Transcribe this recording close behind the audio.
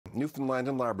Newfoundland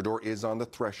and Labrador is on the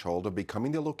threshold of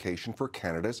becoming the location for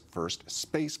Canada's first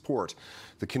spaceport.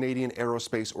 The Canadian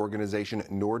Aerospace Organization,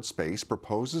 NordSpace,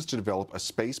 proposes to develop a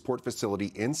spaceport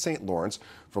facility in St. Lawrence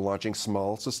for launching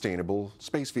small, sustainable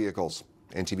space vehicles.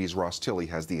 NTV's Tilley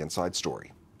has the inside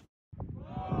story.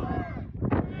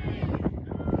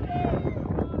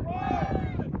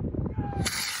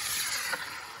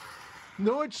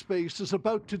 NordSpace is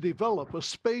about to develop a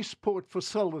spaceport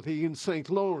facility in St.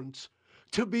 Lawrence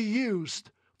to be used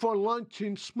for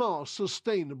launching small,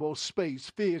 sustainable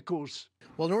space vehicles.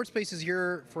 Well, NordSpace is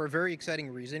here for a very exciting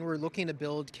reason. We're looking to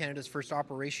build Canada's first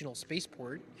operational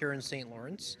spaceport here in St.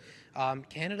 Lawrence.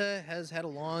 Canada has had a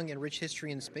long and rich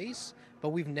history in space, but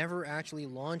we've never actually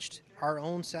launched our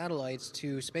own satellites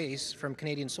to space from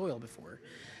Canadian soil before.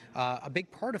 A big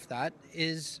part of that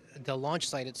is the launch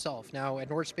site itself. Now, at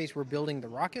NordSpace, we're building the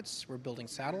rockets, we're building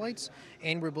satellites,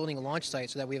 and we're building a launch site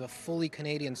so that we have a fully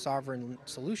Canadian sovereign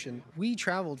solution. We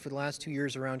traveled for the last 2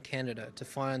 years around Canada to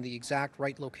find the exact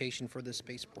right location for this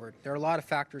spaceport. There are a lot of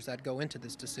factors that go into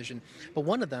this decision, but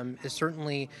one of them is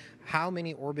certainly how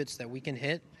many orbits that we can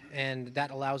hit, and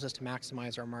that allows us to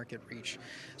maximize our market reach.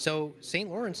 So St.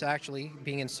 Lawrence, actually,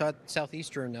 being in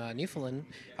southeastern Newfoundland,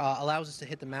 allows us to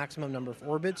hit the maximum number of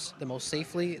orbits, the most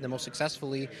safely, the most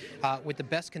successfully, with the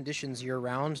best conditions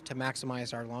year-round to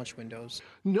maximize our launch windows.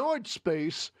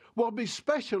 NordSpace will be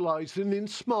specializing in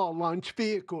small launch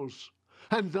vehicles,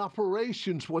 and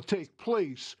operations will take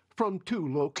place from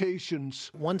 2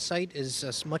 locations. One site is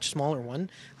a much smaller one,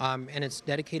 and it's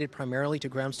dedicated primarily to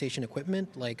ground station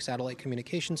equipment like satellite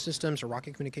communication systems or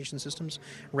rocket communication systems,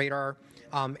 radar,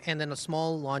 and then a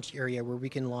small launch area where we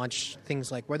can launch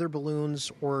things like weather balloons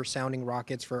or sounding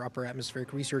rockets for upper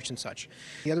atmospheric research and such.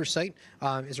 The other site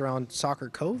is around Soccer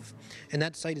Cove, and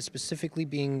that site is specifically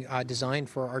being designed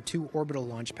for our 2 orbital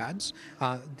launch pads.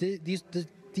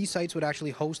 These sites would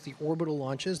actually host the orbital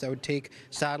launches that would take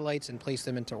satellites and place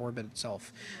them into orbit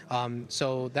itself.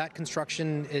 So that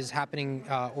construction is happening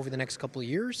over the next couple of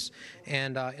years,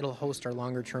 and it'll host our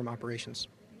longer-term operations.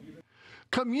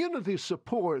 Community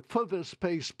support for the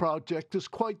space project is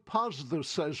quite positive,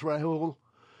 says Rahul.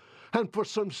 And for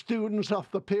some students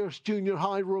off the Pierce Junior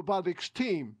High robotics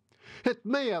team, it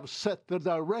may have set the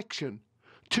direction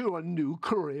to a new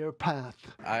career path.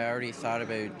 I already thought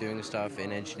about doing stuff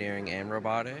in engineering and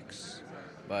robotics,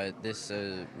 but this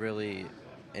really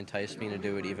enticed me to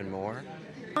do it even more.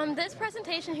 This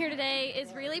presentation here today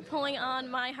is really pulling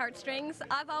on my heartstrings.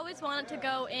 I've always wanted to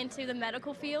go into the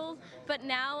medical field, but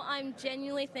now I'm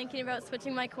genuinely thinking about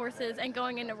switching my courses and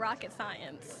going into rocket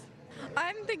science.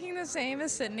 I'm thinking the same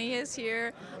as Sydney is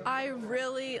here.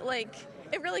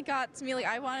 It really got to me,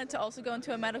 I wanted to also go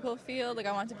into a medical field,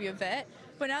 I wanted to be a vet,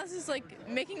 but now this is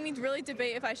making me really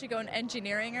debate if I should go in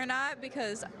engineering or not,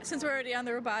 because since we're already on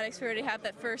the robotics, we already have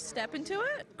that first step into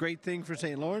it. Great thing for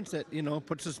St. Lawrence that,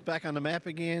 puts us back on the map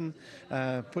again,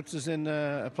 puts us in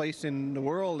a place in the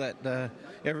world that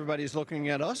everybody's looking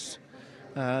at us,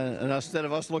 and instead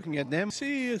of us looking at them.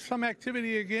 See some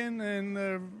activity again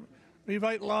and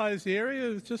revitalize the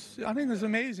area. I think it's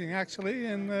amazing, actually,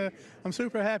 and I'm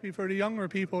super happy for the younger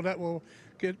people that will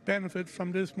get benefit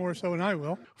from this more so than I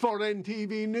will. For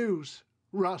NTV News,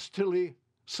 Tilley,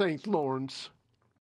 St. Lawrence.